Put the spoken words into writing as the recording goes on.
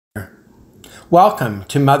Welcome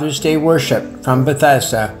to Mother's Day worship from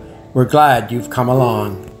Bethesda. We're glad you've come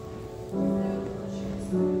along.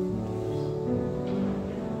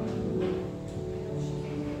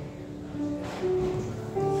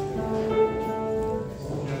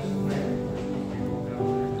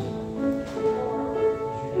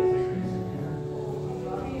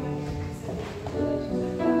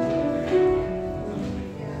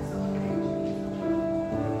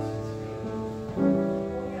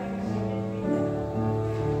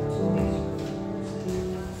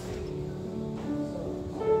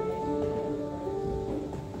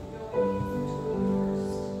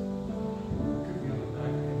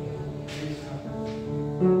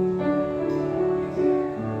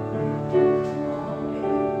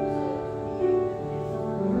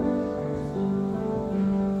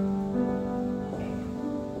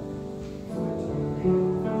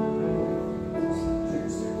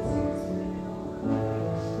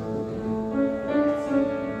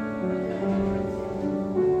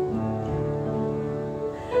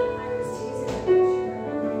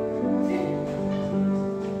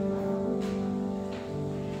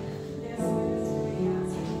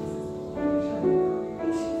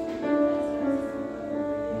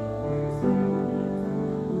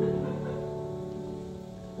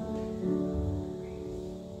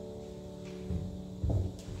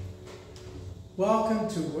 Welcome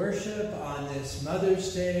to worship on this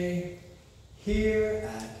Mother's Day here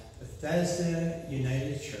at Bethesda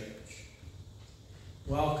United Church.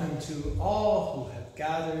 Welcome to all who have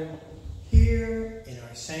gathered here in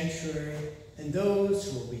our sanctuary and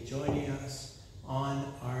those who will be joining us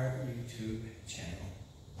on our YouTube channel.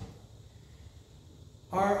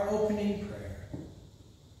 Our opening prayer.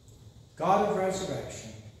 God of resurrection,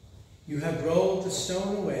 you have rolled the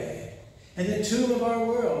stone away, and the tomb of our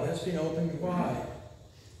world has been opened wide.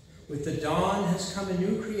 With the dawn has come a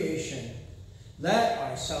new creation. Let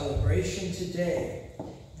our celebration today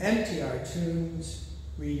empty our tombs,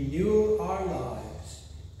 renew our lives,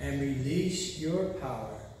 and release your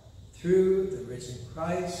power. Through the risen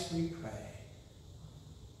Christ we pray.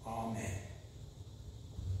 Amen.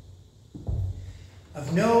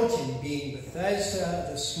 Of note in being Bethesda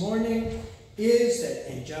this morning is that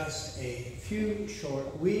in just a few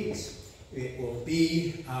short weeks, it will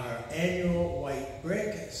be our annual white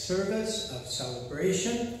brick service of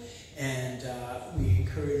celebration, and we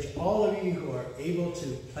encourage all of you who are able to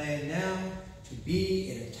plan now to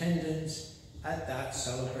be in attendance at that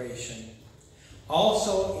celebration.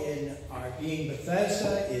 Also in our Being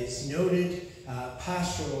Bethesda is noted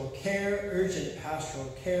pastoral care, urgent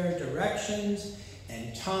pastoral care directions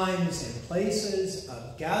and times and places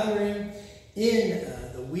of gathering in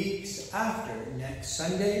the weeks after next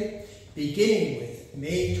Sunday. Beginning with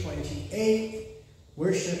May 28th,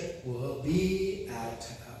 worship will be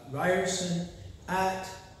at Ryerson at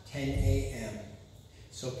 10 a.m.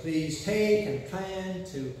 So please take and plan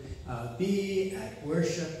to be at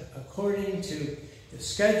worship according to the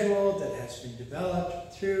schedule that has been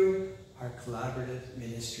developed through our collaborative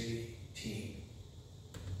ministry team.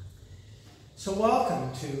 So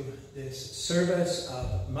welcome to this service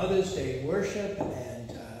of Mother's Day worship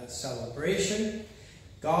and celebration.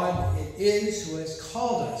 God it is who has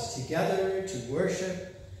called us together to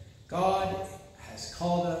worship. God has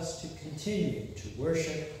called us to continue to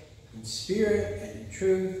worship in spirit and in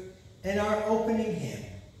truth, and our opening hymn,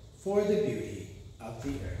 For the Beauty of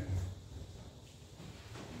the Earth.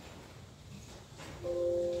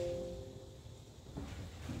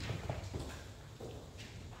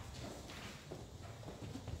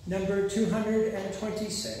 Number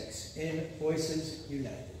 226 in Voices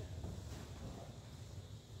United.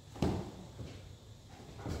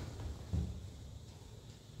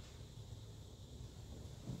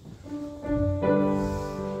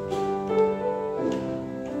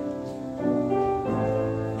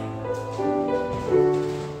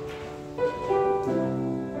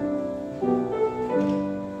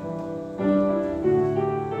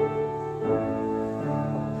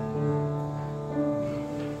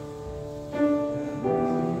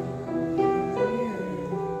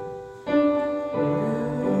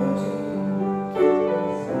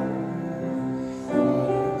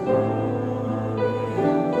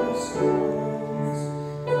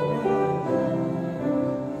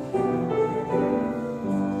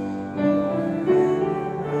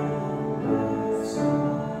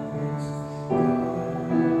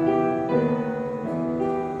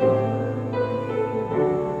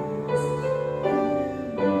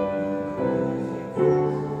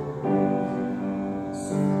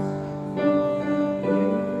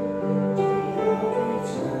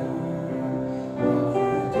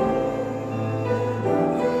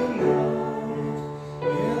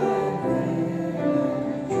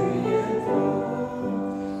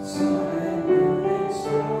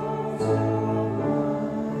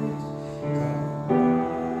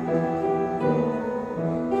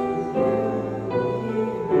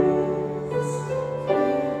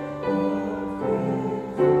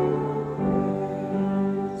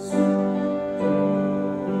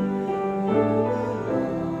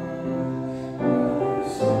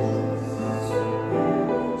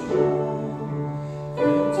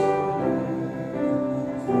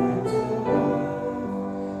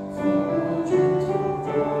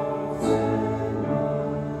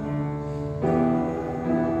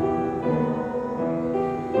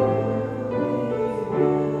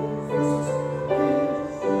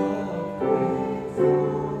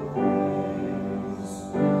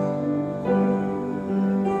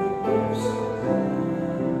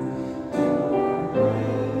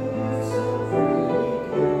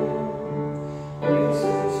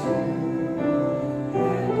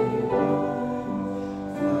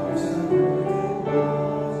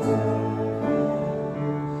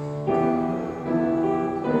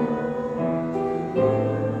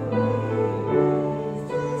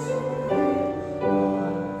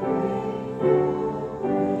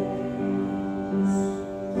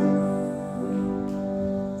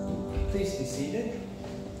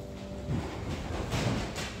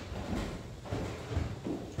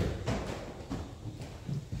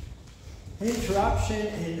 An interruption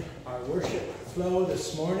in our worship flow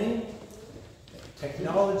this morning.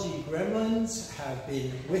 Technology gremlins have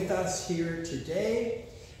been with us here today.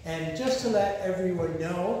 And just to let everyone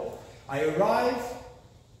know, I arrived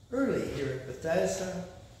early here at Bethesda.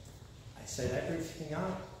 I set everything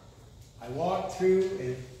up. I walked through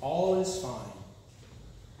and all is fine.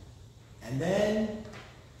 And then,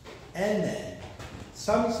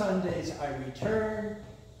 some Sundays I return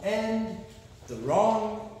and the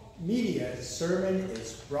wrong media sermon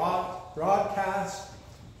is broadcast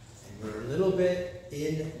and we're a little bit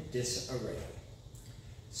in disarray.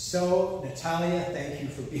 So, Natalia, thank you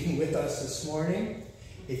for being with us this morning.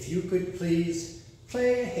 If you could please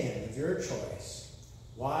play a hymn of your choice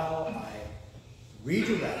while I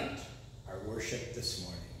redirect our worship this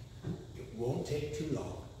morning. It won't take too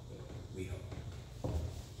long, we hope.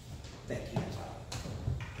 Thank you, Natalia.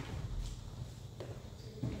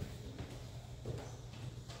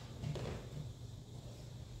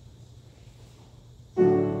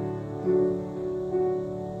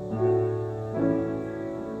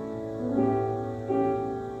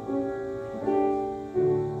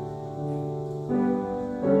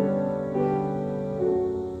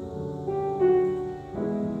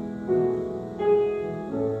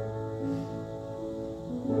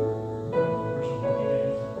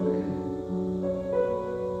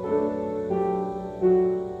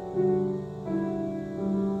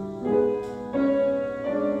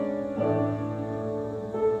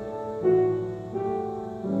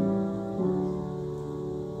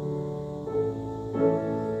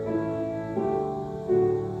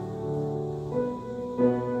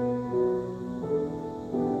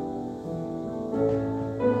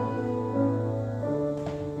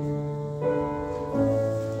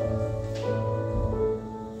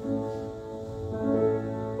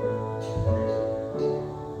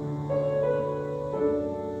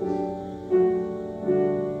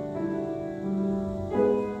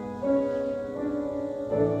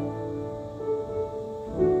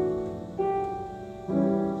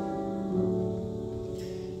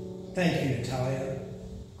 Thank you, Natalia.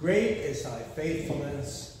 Great is thy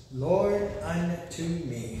faithfulness, Lord, unto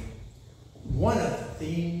me. One of the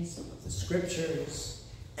themes of the scriptures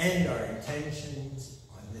and our intentions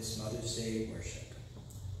on this Mother's Day worship.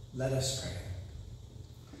 Let us pray.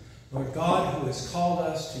 Lord God, who has called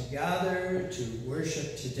us to gather to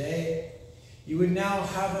worship today, you would now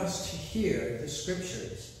have us to hear the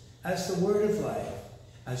scriptures as the word of life,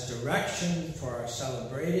 as direction for our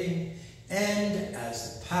celebrating, and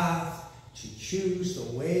as the path to choose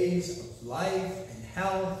the ways of life and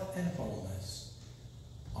health and wholeness.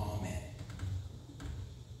 Amen.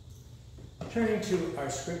 Turning to our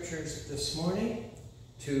scriptures this morning,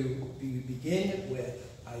 we begin with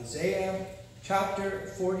Isaiah chapter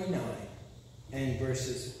 49 and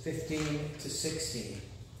verses 15 to 16.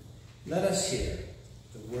 Let us hear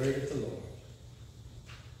the word of the Lord.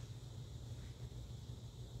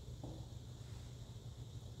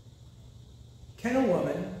 Can a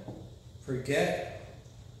woman forget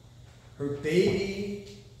her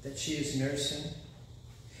baby that she is nursing?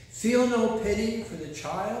 Feel no pity for the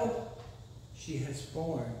child she has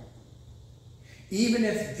borne? Even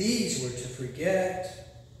if these were to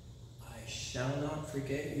forget, I shall not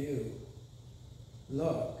forget you.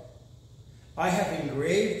 Look, I have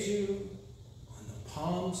engraved you on the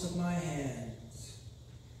palms of my hands.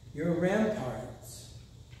 Your ramparts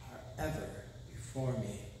are ever before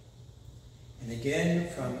me. And again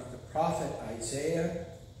from the prophet Isaiah,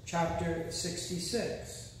 chapter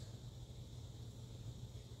 66.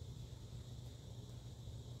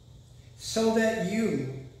 So that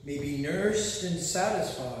you may be nursed and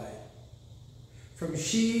satisfied from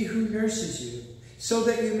she who nurses you, so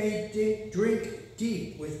that you may drink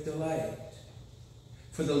deep with delight.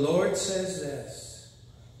 For the Lord says this,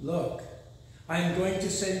 look, I am going to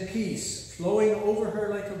send peace flowing over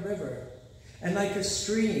her like a river and like a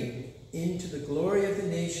stream into the glory of the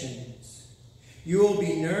nations. You will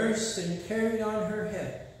be nursed and carried on her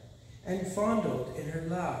hip and fondled in her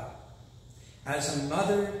lap. As a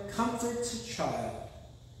mother comforts a child,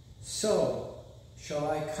 so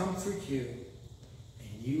shall I comfort you,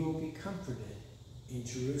 and you will be comforted in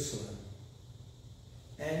Jerusalem.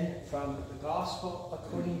 And from the Gospel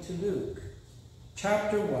according to Luke,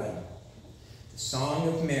 chapter 1, the Song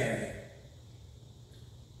of Mary.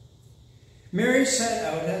 Mary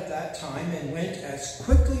set out at that time and went as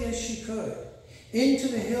quickly as she could into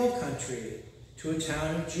the hill country to a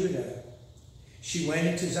town of Judah. She went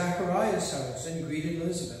into Zachariah's house and greeted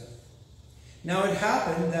Elizabeth. Now it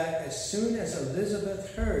happened that as soon as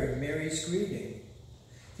Elizabeth heard Mary's greeting,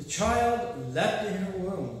 the child leapt in her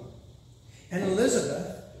womb, and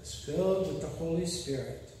Elizabeth was filled with the Holy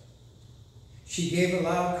Spirit. She gave a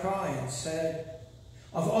loud cry and said,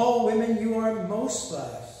 "Of all women you are most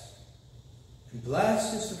blessed, and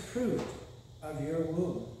blessed is the fruit of your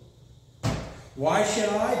womb. Why should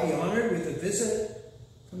I be honored with a visit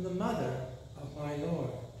from the mother of my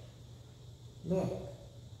Lord? Look,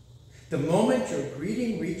 the moment your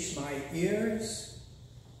greeting reached my ears,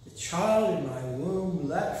 the child in my womb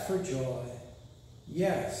leapt for joy.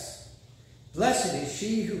 Yes, blessed is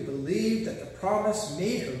she who believed that the promise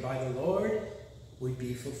made her by the Lord would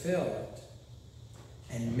be fulfilled."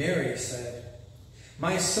 And Mary said,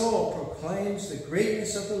 "My soul proclaims the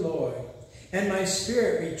greatness of the Lord, and my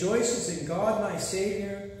spirit rejoices in God my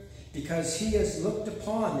Savior, because he has looked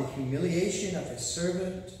upon the humiliation of his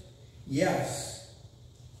servant. Yes,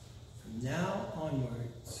 from now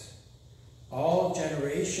onwards, all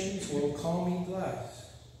generations will call me blessed.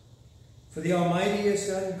 For the Almighty has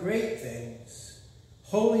done great things.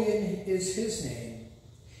 Holy is his name,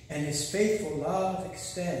 and his faithful love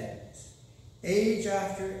extends age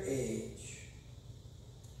after age.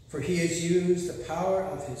 For he has used the power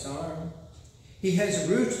of his arm. He has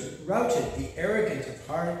routed the arrogant of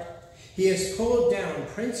heart. He has pulled down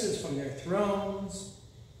princes from their thrones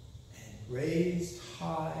and raised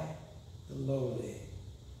high the lowly.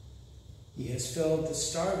 He has filled the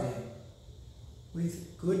starving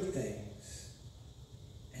with good things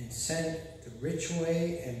and sent the rich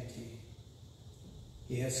away empty.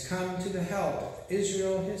 He has come to the help of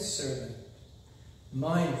Israel his servant,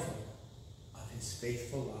 mindful of his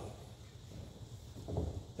faithful love."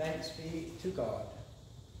 Thanks be to God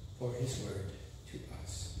for his word to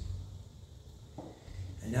us.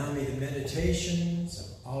 And now may the meditations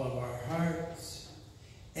of all of our hearts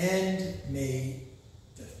and may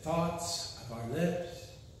the thoughts of our lips,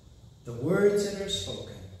 the words that are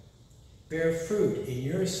spoken, bear fruit in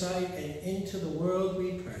your sight and into the world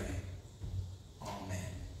we pray. Amen.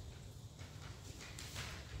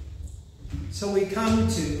 So we come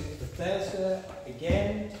to Bethesda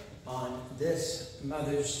again on this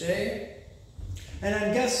Mother's Day. And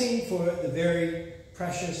I'm guessing for the very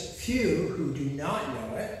precious few who do not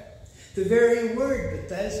know it, the very word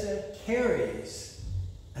Bethesda carries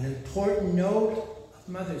an important note of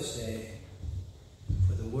Mother's Day.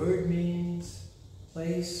 For the word means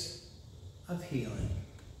place of healing.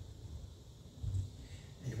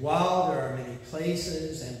 And while there are many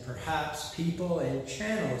places and perhaps people and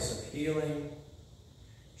channels of healing,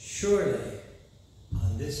 surely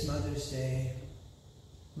on this Mother's Day,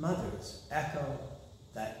 mothers echo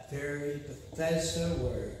that very Bethesda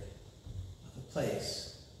word of a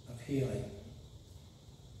place of healing.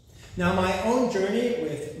 Now, my own journey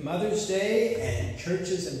with Mother's Day and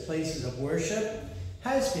churches and places of worship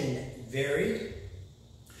has been varied.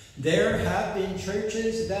 There have been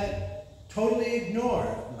churches that totally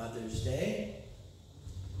ignore Mother's Day.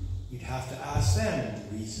 You'd have to ask them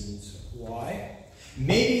the reasons why.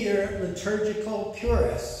 Maybe they're liturgical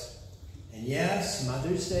purists. And yes,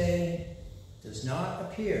 Mother's Day does not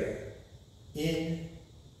appear in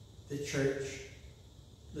the church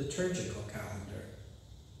liturgical calendar.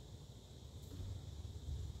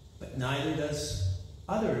 But neither does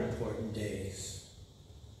other important days.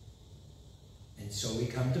 And so we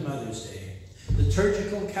come to Mother's Day.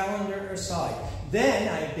 Liturgical calendar aside. Then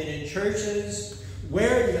I've been in churches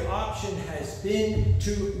where the option has been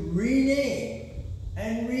to rename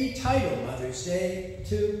and retitle Mother's Day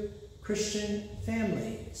to Christian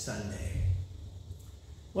Family Sunday.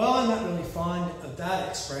 Well, I'm not really fond of that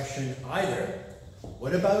expression either.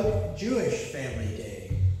 What about Jewish Family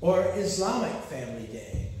Day or Islamic Family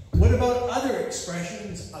Day? What about other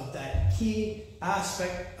expressions of that key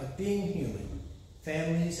aspect of being human,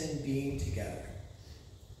 families and being together?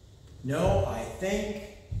 No, I think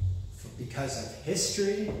because of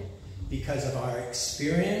history, because of our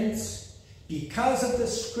experience, because of the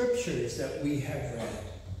scriptures that we have read,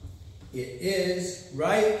 it is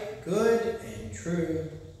right, good, and true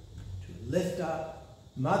to lift up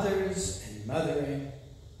mothers and mothering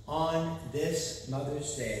on this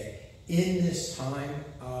Mother's Day, in this time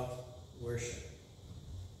of worship.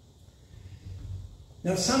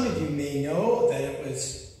 Now, some of you may know that it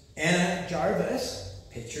was Anna Jarvis,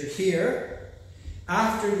 pictured here,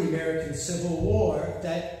 after the American Civil War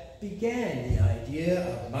that began the idea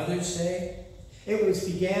of Mother's Day. It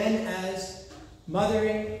began as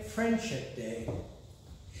Mothering Friendship Day.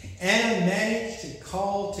 Anna managed to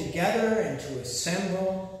call together and to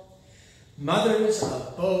assemble mothers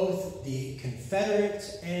of both the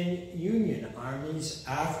Confederate and Union armies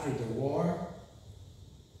after the war.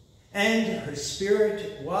 And her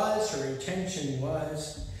spirit was, her intention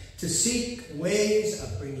was, to seek ways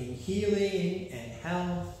of bringing healing and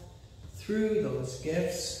health through those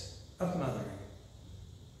gifts of mothering.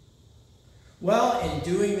 Well, in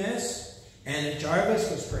doing this, Anna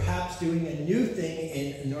Jarvis was perhaps doing a new thing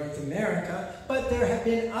in North America, but there have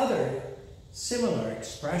been other similar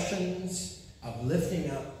expressions of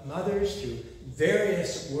lifting up mothers through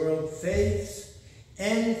various world faiths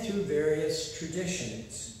and through various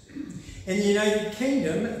traditions. In the United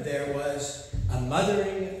Kingdom, there was a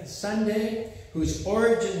Mothering Sunday whose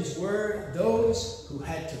origins were those who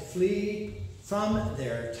had to flee from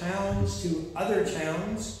their towns to other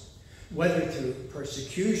towns, whether through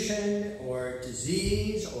persecution or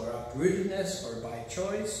disease or uprootedness or by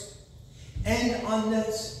choice. And on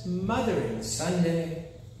this Mothering Sunday,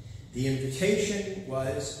 the invitation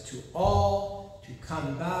was to all to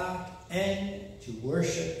come back and to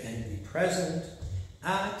worship and be present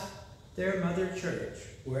at their mother church,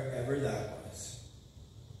 wherever that was.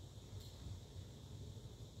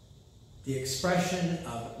 The expression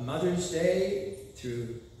of Mother's Day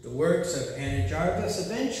through the works of Anna Jarvis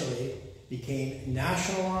eventually became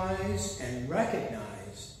nationalized and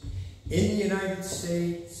recognized in the United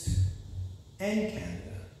States and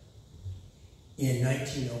Canada in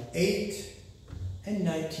 1908 and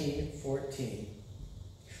 1914.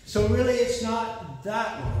 So really it's not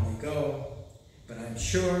that long ago, but I'm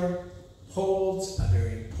sure holds a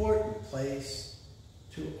very important place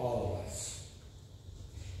to all of us.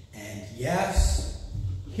 And yes,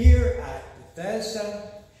 here at Bethesda,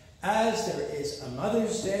 as there is a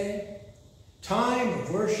Mother's Day, time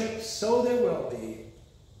of worship, so there will be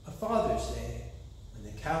a Father's Day when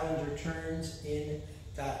the calendar turns in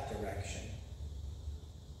that direction.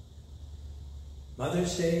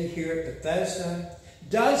 Mother's Day here at Bethesda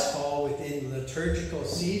does fall within the liturgical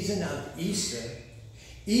season of Easter.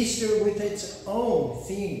 Easter with its own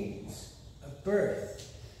themes of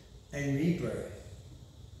birth and rebirth,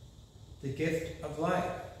 the gift of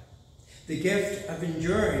life, the gift of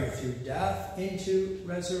enduring through death into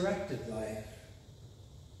resurrected life.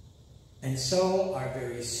 And so our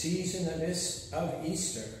very season of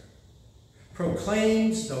Easter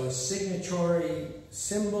proclaims those signatory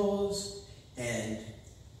symbols and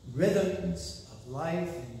rhythms of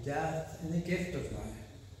life and death and the gift of life.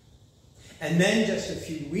 And then just a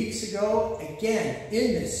few weeks ago, again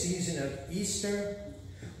in this season of Easter,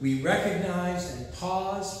 we recognized and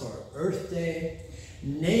paused for Earth Day,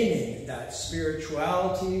 naming that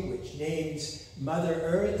spirituality which names Mother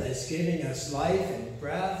Earth as giving us life and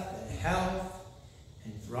breath and health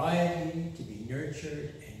and variety to be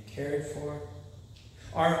nurtured and cared for.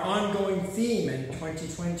 Our ongoing theme in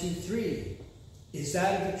 2023 is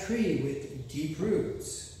that of a tree with deep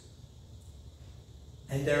roots.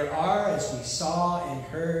 And there are, as we saw and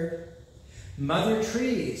heard, mother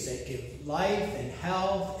trees that give life and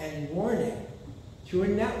health and warning through a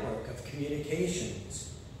network of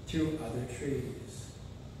communications through other trees.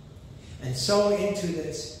 And so into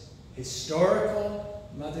this historical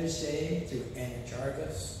Mother's Day through Anna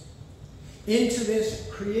Jarvis, into this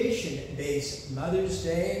creation-based Mother's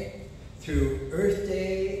Day through Earth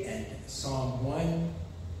Day and Psalm 1,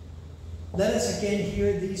 let us again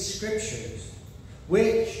hear these scriptures,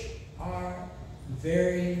 which are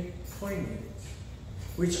very poignant,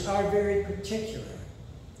 which are very particular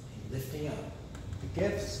in lifting up the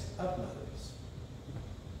gifts of mothers.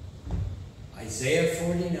 Isaiah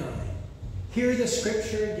 49. Hear the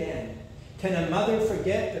scripture again. Can a mother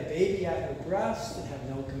forget the baby at her breast and have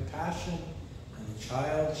no compassion on the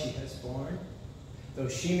child she has borne? Though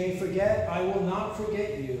she may forget, I will not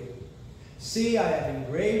forget you. See, I have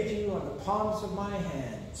engraved you on the palms of my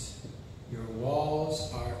hands. Your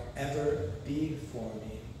walls are ever before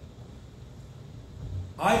me.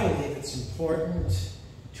 I believe it's important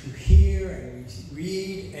to hear and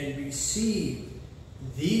read and receive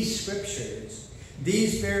these scriptures,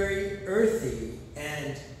 these very earthy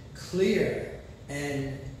and clear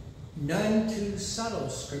and none too subtle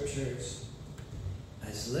scriptures,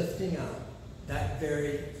 as lifting up that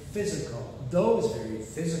very physical, those very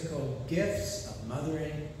physical gifts of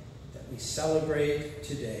mothering that we celebrate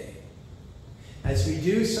today. As we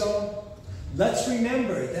do so, let's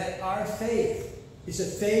remember that our faith is a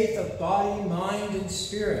faith of body, mind, and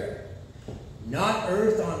spirit. Not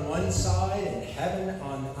earth on one side and heaven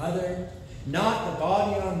on the other. Not the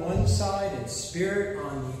body on one side and spirit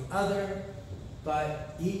on the other,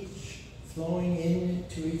 but each flowing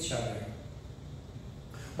into each other.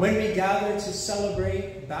 When we gather to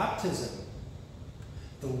celebrate baptism,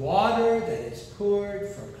 the water that is poured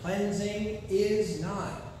for cleansing is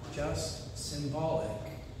not just symbolic.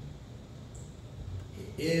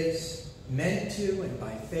 It is meant to, and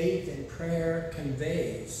by faith and prayer,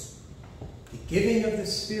 conveys the giving of the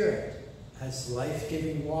Spirit as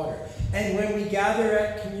life-giving water. And when we gather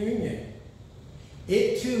at communion,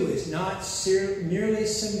 it too is not merely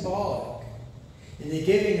symbolic. In the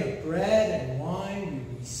giving of bread and wine,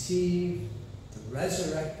 we receive the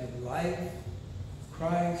resurrected life of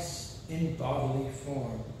Christ in bodily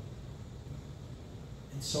form.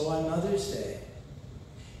 And so on Mother's Day,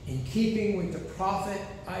 in keeping with the prophet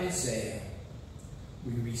Isaiah,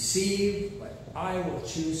 we receive what I will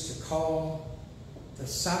choose to call the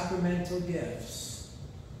sacramental gifts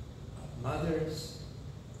of mothers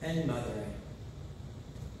and mothering.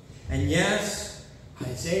 And yes,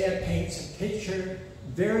 Isaiah paints a picture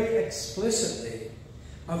very explicitly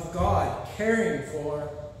of God caring for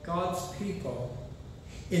God's people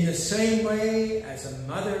in the same way as a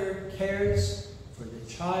mother cares for the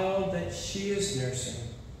child that she is nursing.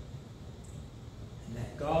 And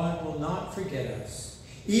that God will not forget us,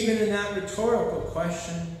 even in that rhetorical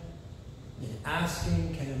question, in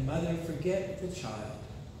asking, can a mother forget the child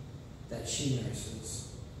that she nurses?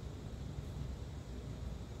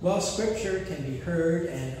 Well, Scripture can be heard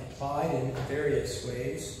and applied in various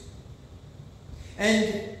ways.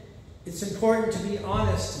 And it's important to be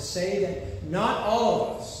honest to say that not all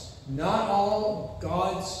of us, not all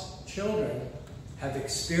God's children, have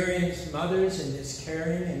experienced mothers in this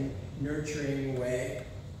caring and nurturing way.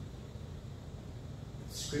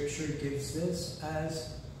 Scripture gives this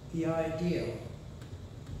as the ideal,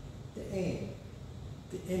 the aim,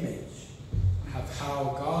 the image of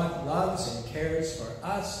how God loves and cares for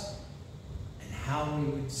us and how we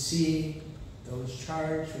would see those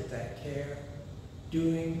charged with that care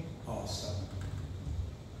doing also.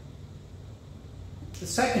 The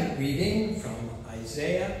second reading from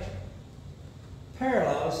Isaiah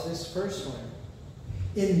parallels this first one.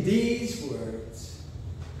 In these words,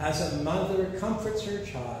 as a mother comforts her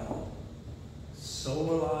child, so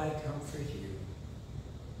will I comfort you.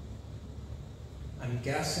 I'm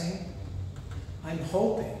guessing, I'm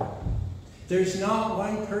hoping, there's not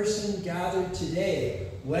one person gathered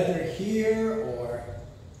today, whether here or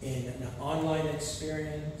in an online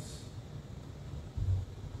experience,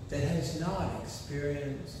 that has not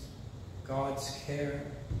experienced God's care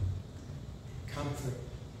and comfort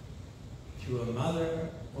through a mother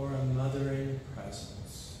or a mothering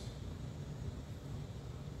presence.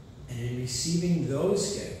 And in receiving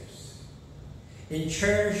those gifts, in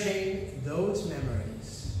cherishing those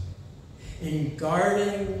memories, in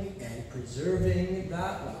guarding and preserving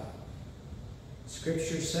that love,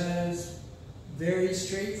 Scripture says very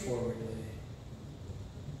straightforwardly,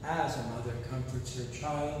 as a mother comforts her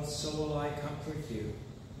child, so will I comfort you.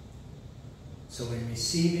 So in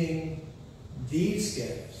receiving these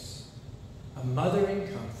gifts, a mothering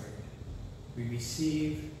comfort, we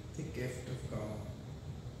receive the gift of God.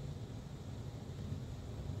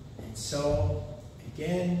 And so,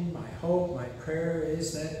 again, my hope, my prayer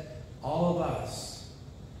is that all of us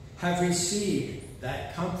have received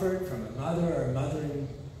that comfort from a mother or a mothering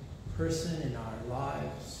person in our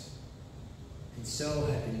lives, and so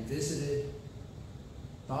have been visited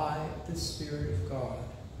by the Spirit of God.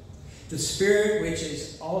 The Spirit which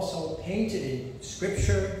is also painted in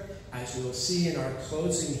Scripture, as we'll see in our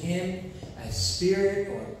closing hymn, as spirit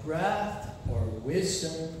or breath or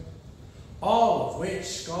wisdom, all of which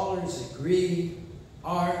scholars agree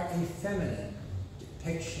are a feminine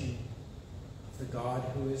depiction of the God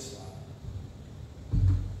who is love.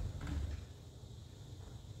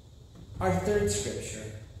 Our third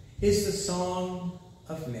scripture is the Song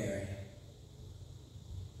of Mary,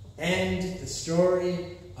 and the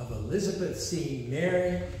story of Elizabeth seeing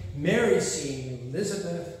Mary, Mary seeing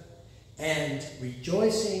Elizabeth, and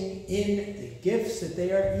rejoicing in the gifts that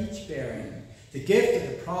they are each bearing. The gift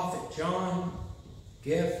of the prophet John, the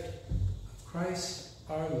gift of Christ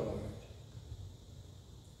our Lord.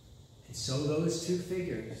 And so those two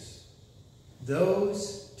figures,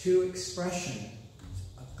 those two expressions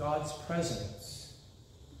of God's presence,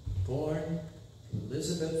 born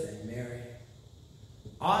Elizabeth and Mary,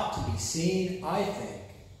 ought to be seen, I think,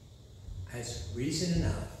 as reason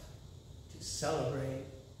enough to celebrate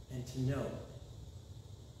and to know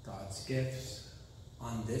God's gifts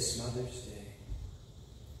on this Mother's Day.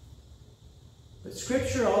 But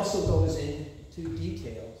Scripture also goes into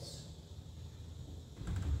details.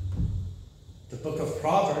 The book of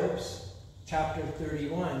Proverbs, chapter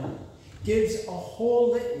 31, gives a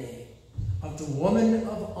whole litany of the woman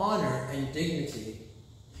of honor and dignity.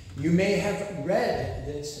 You may have read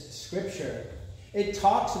this scripture. It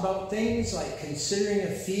talks about things like considering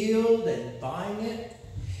a field and buying it.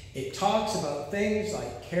 It talks about things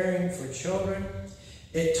like caring for children.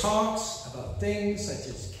 It talks about things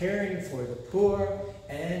such as caring for the poor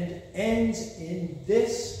and ends in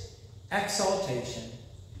this exaltation.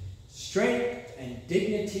 Strength and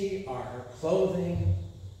dignity are her clothing,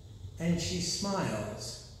 and she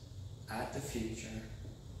smiles at the future.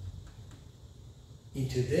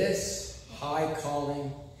 Into this high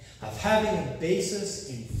calling of having a basis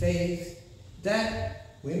in faith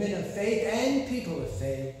that women of faith and people of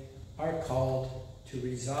faith are called to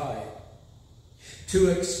reside. Two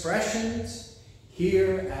expressions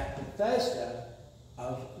here at Bethesda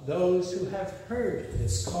of those who have heard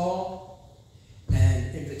this call.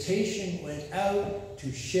 An invitation went out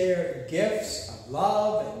to share gifts of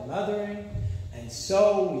love and mothering, and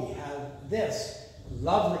so we have this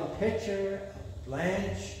lovely picture of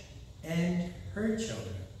Blanche and her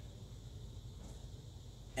children.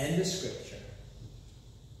 And the scripture.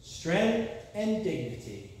 Strength and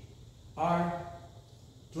dignity are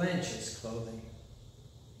Blanche's clothing,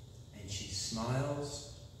 and she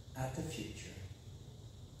smiles at the future.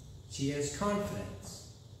 She has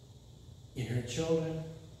confidence in her children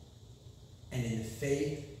and in the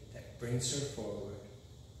faith that brings her forward.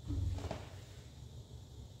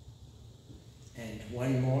 And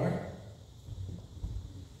one more.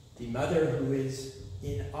 The mother who is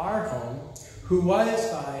in our home, who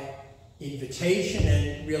was by invitation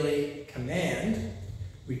and really command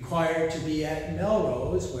required to be at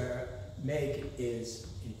Melrose, where Meg is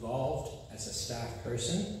involved as a staff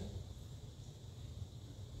person,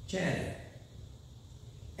 Janet.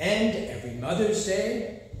 And every Mother's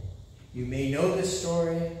Day, you may know this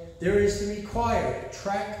story, there is the required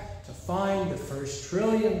trek to find the first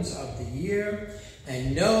trilliums of the year.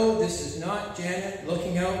 And no, this is not Janet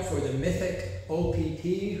looking out for the mythic OPP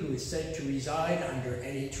who is said to reside under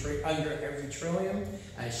every trillium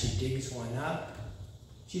as she digs one up.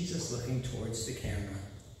 She's just looking towards the camera.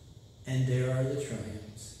 And there are the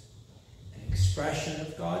trilliums, an expression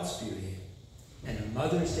of God's beauty and a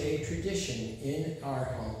Mother's Day tradition in our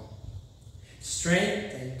home.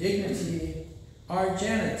 Strength and dignity are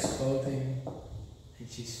Janet's clothing, and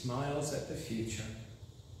she smiles at the future.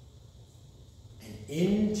 And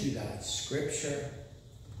into that scripture,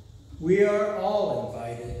 we are all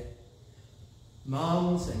invited,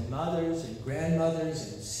 moms and mothers and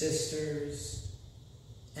grandmothers and sisters,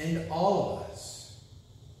 and all of us,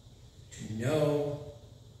 to know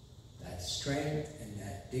that strength and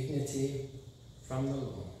that dignity from the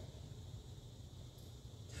Lord.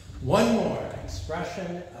 One more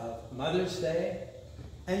expression of Mother's Day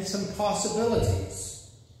and some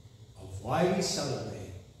possibilities of why we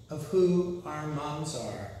celebrate, of who our moms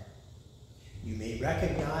are. You may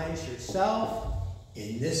recognize yourself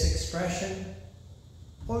in this expression,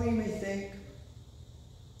 or you may think,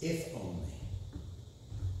 if only.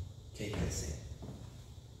 Take this in.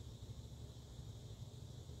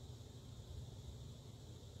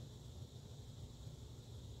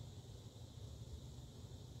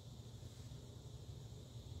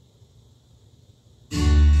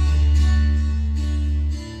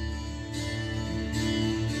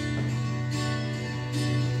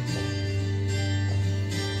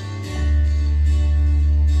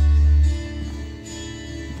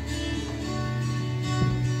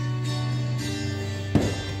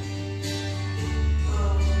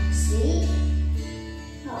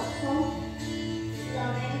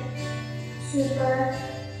 Super,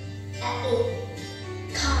 happy,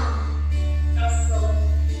 calm, helpful,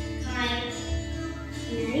 kind,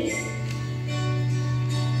 nice.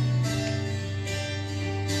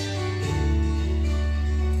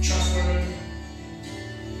 Trustworthy,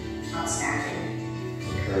 outstanding,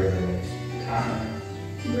 encouraging, kind,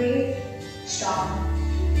 brave, strong.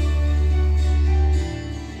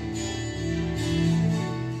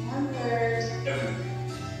 One word.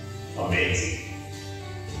 amazing,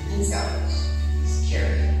 Unselfish.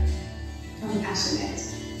 caring, Compassionate.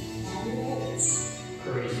 Moderate.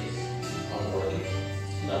 courageous, hardworking,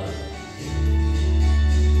 loving,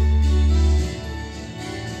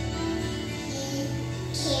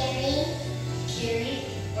 Caring,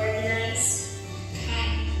 organized,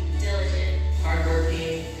 kind, diligent,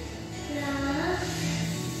 hardworking,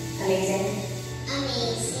 amazing,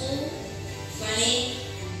 funny,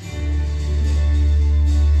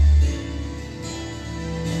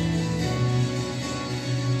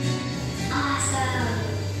 awesome,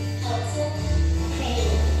 helpful, pretty,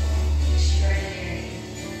 extraordinary,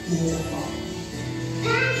 beautiful,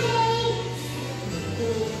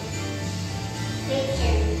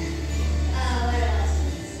 what else?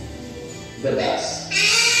 the best,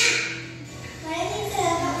 What I think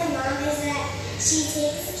about my mom is that she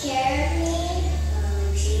takes care of me.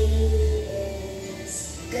 She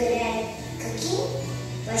is good at cooking,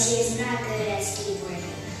 but she is not good at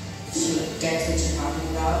skateboarding. She gets what you want.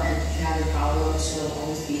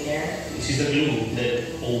 She's the glue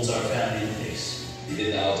that holds our family in place.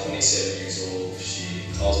 Even now, 27 years old, she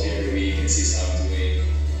calls me every week and sees how I'm doing.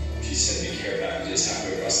 She sends me care packages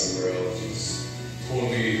halfway across the world. She's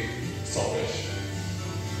totally selfish.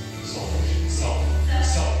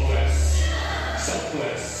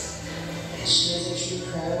 Selfless. She is a true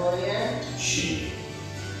prayer warrior. She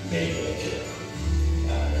made me a killer.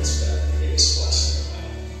 That's the biggest blessing of my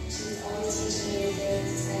life. She's always teaching me things,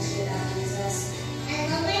 especially about Jesus. I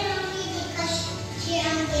love my mommy because she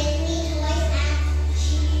gives me toys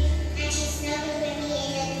and she snuggles with me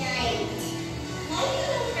in the night. Why do you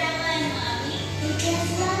love Grandma and Mommy? Because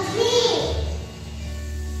love me.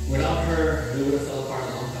 Without her, we would have fell apart a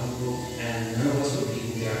long time ago, and none of us would be who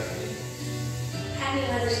we are today. Happy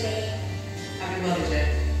Mother's Day. Happy Mother's Day.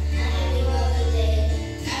 Happy Mother's Day.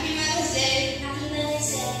 Happy Mother's Day. Happy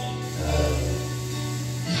Mother's Day.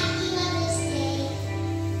 Happy Mother's Day.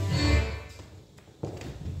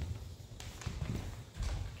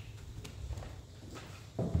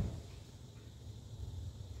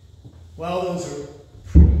 Well, those are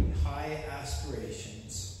pretty high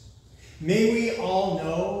aspirations. May we all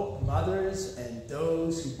know mothers and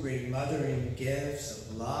those who bring mothering gifts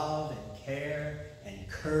of love and care and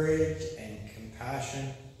courage and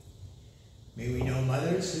compassion. May we know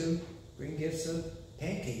mothers who bring gifts of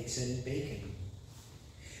pancakes and bacon.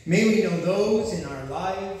 May we know those in our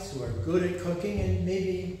lives who are good at cooking and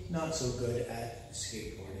maybe not so good at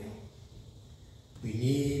skateboarding. We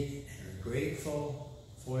need and are grateful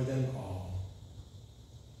for them all.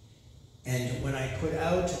 And when I put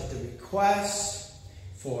out the request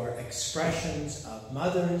for expressions of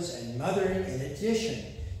mothers and mothering in addition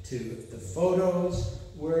to the photos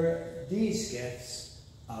were these gifts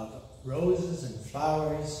of roses and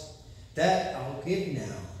flowers that I'll give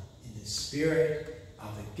now in the spirit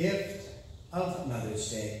of a gift of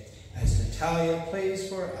Mother's Day as Natalia plays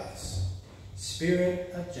for us,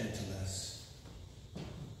 Spirit of Gentleness,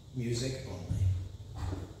 music only.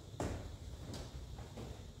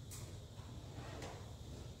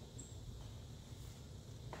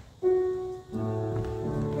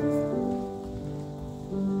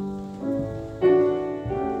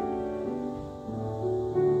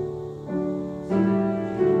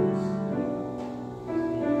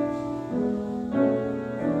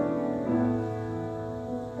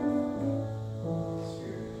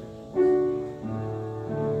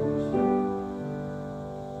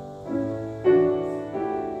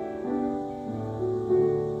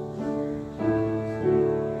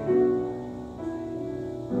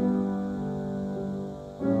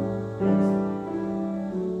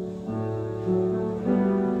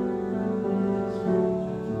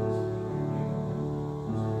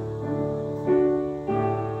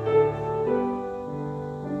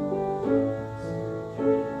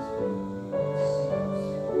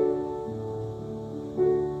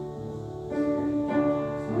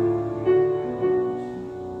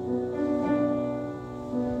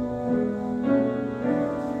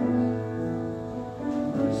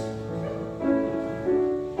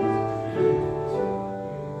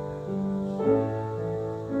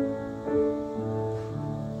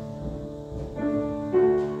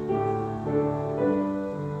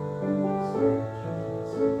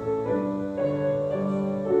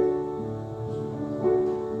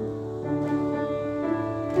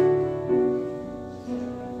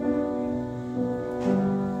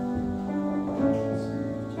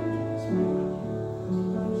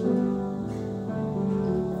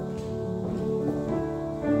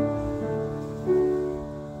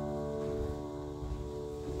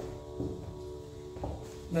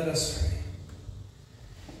 Let us pray.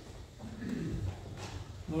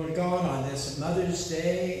 Lord God, on this Mother's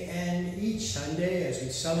Day and each Sunday as we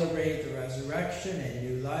celebrate the resurrection and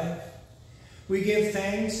new life, we give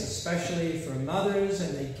thanks especially for mothers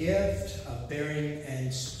and the gift of bearing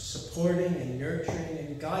and supporting and nurturing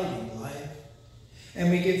and guiding life. And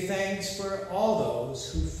we give thanks for all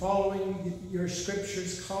those who, following your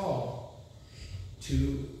scriptures, call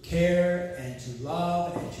to care and to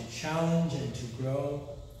love and to challenge and to grow.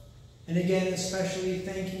 And again, especially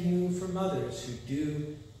thanking you for mothers who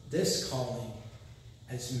do this calling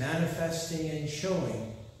as manifesting and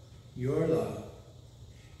showing your love,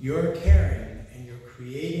 your caring, and your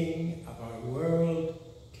creating of our world,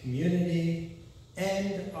 community,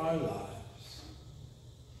 and our lives.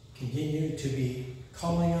 Continue to be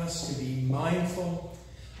calling us to be mindful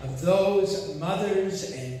of those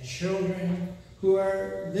mothers and children who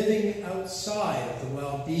are living outside of the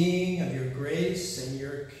well-being of your grace and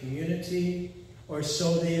your community, or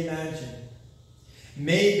so they imagine.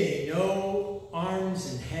 May they know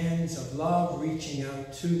arms and hands of love reaching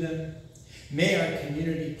out to them. May our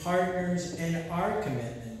community partners and our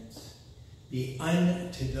commitments be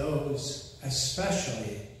unto those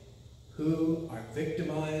especially who are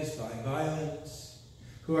victimized by violence,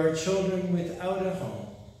 who are children without a home,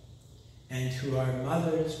 and who are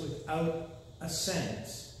mothers without a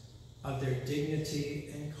sense of their dignity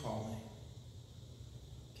and calling.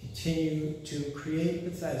 Continue to create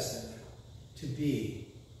Bethesda to be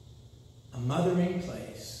a mothering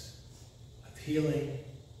place of healing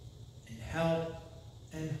and help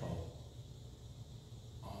and hope.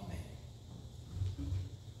 Amen.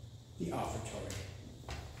 The offertory.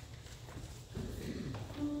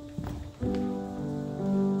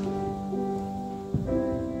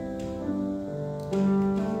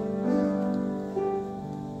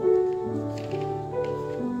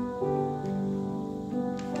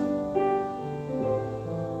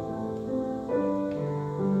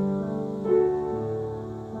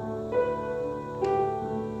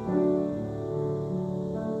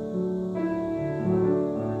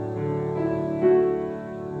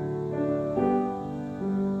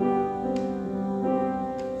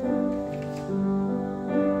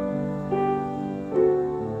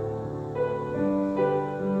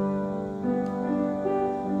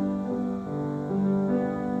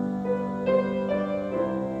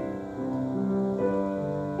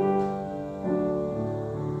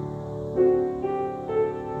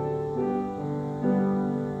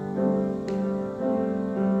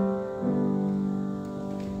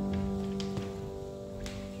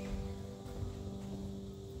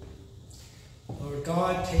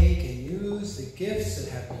 God, take and use the gifts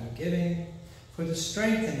that have been given for the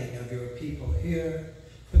strengthening of your people here,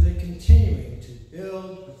 for the continuing to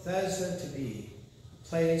build Bethesda to be a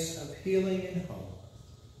place of healing and hope.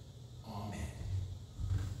 Amen.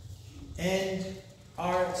 And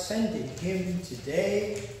our sending hymn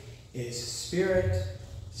today is Spirit,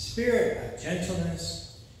 Spirit of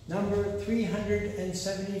Gentleness, number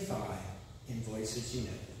 375 in Voices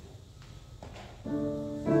United.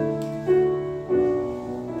 Spirit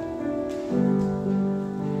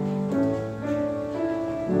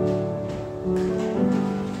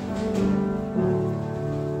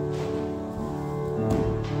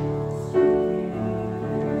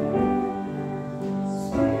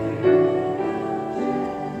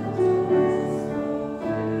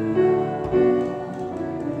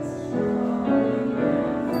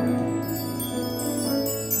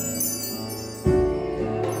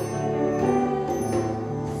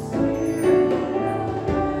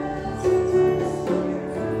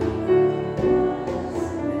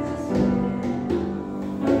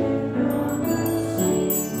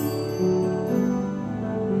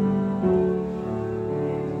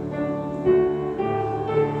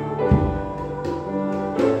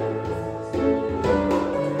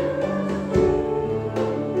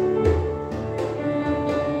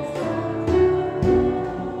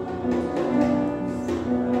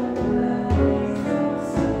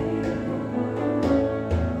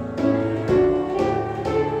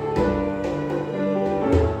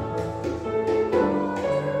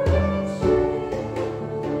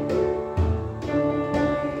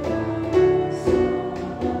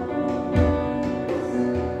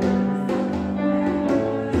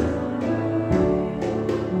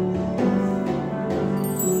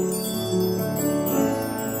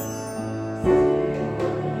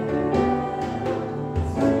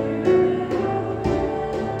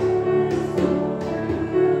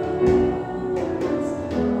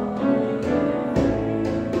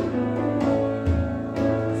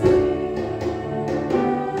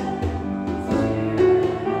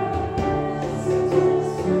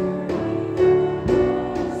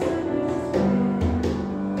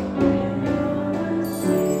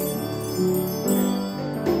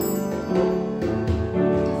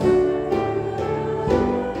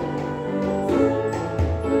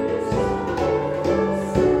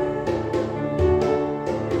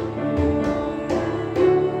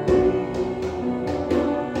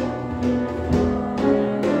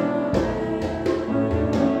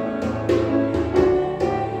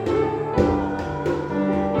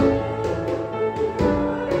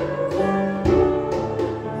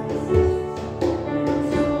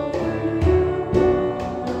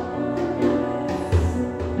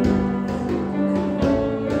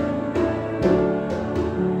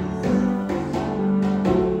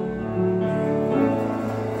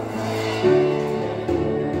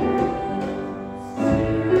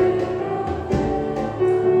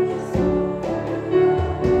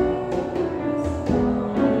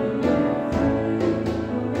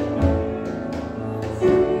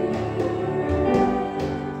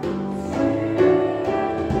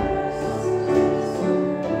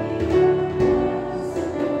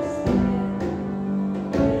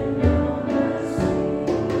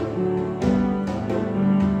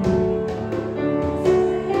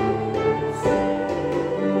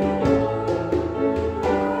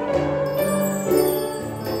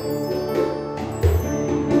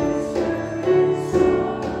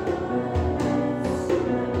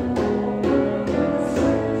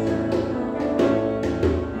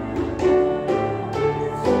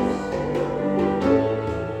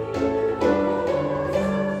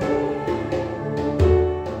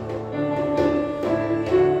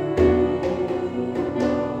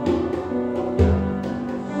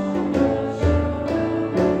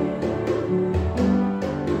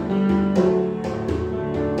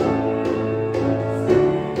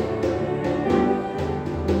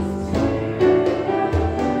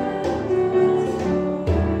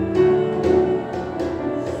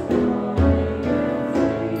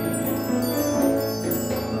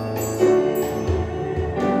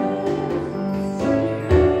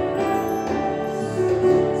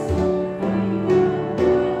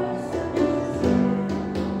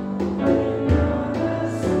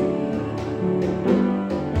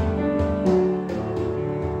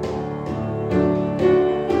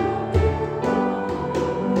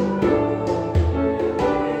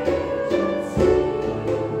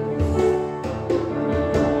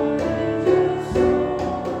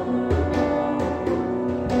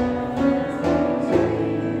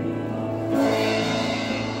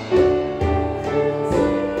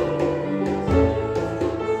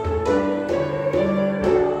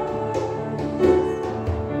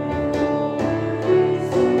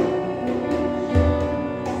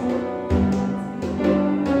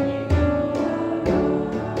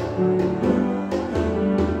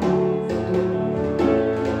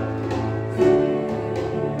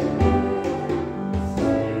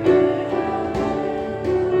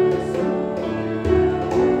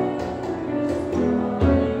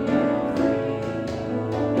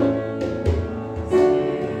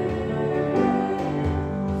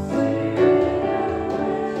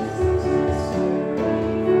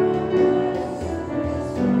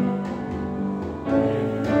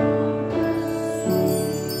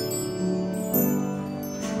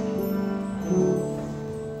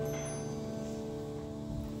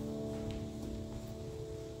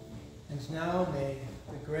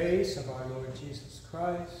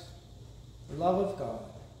Christ, the love of God,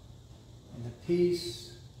 and the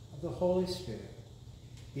peace of the Holy Spirit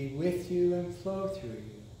be with you and flow through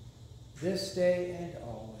you this day and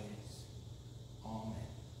always. Amen.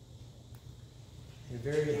 And a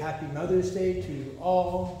very happy Mother's Day to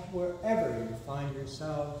all, wherever you find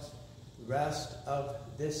yourselves the rest of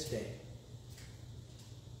this day.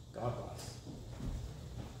 God bless.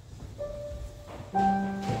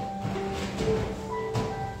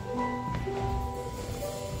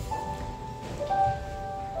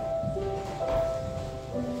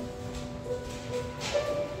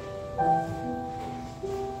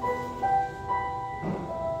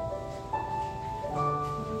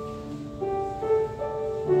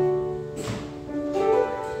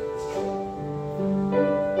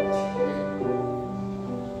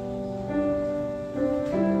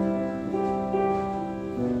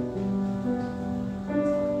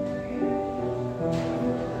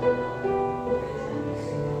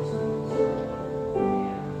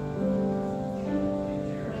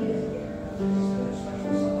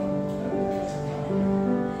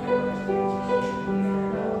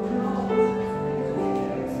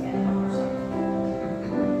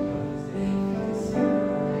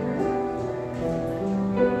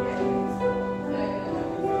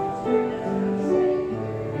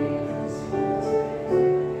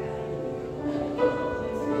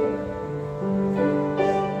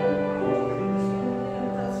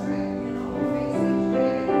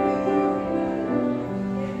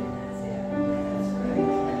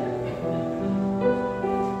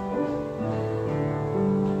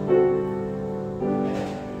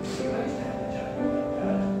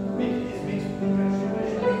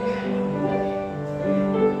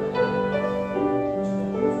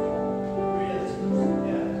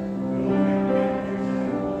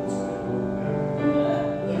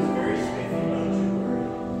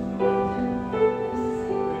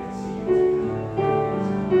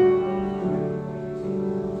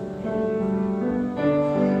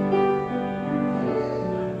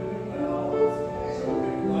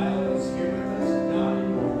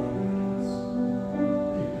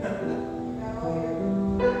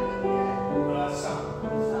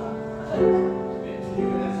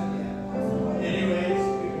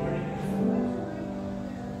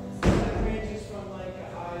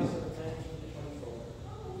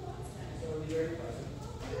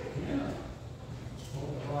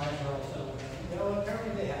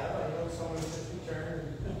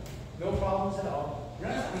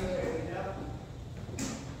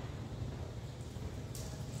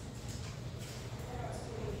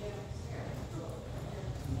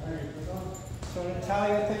 So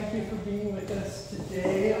Natalia, thank you for being with us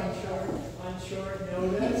today on short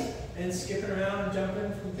notice and skipping around and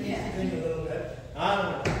jumping from thing to thing a little bit. I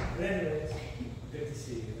don't know. But anyways, good to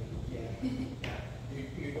see you. Yeah.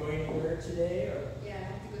 You're going anywhere today or? Yeah, I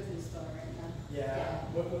have to go to the store right now. Yeah.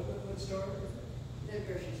 What store is it?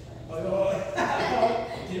 The grocery store.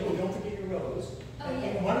 Don't forget your rose. Oh,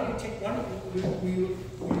 yeah. Why don't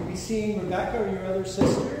we be seeing Rebecca or your other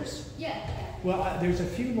sisters? Yeah. Well, there's a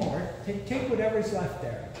few more. Take whatever's left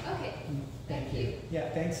there. Okay. Thank you. Yeah,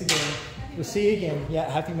 thanks again. We'll see you again. Yeah,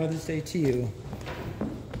 happy Mother's Day to you.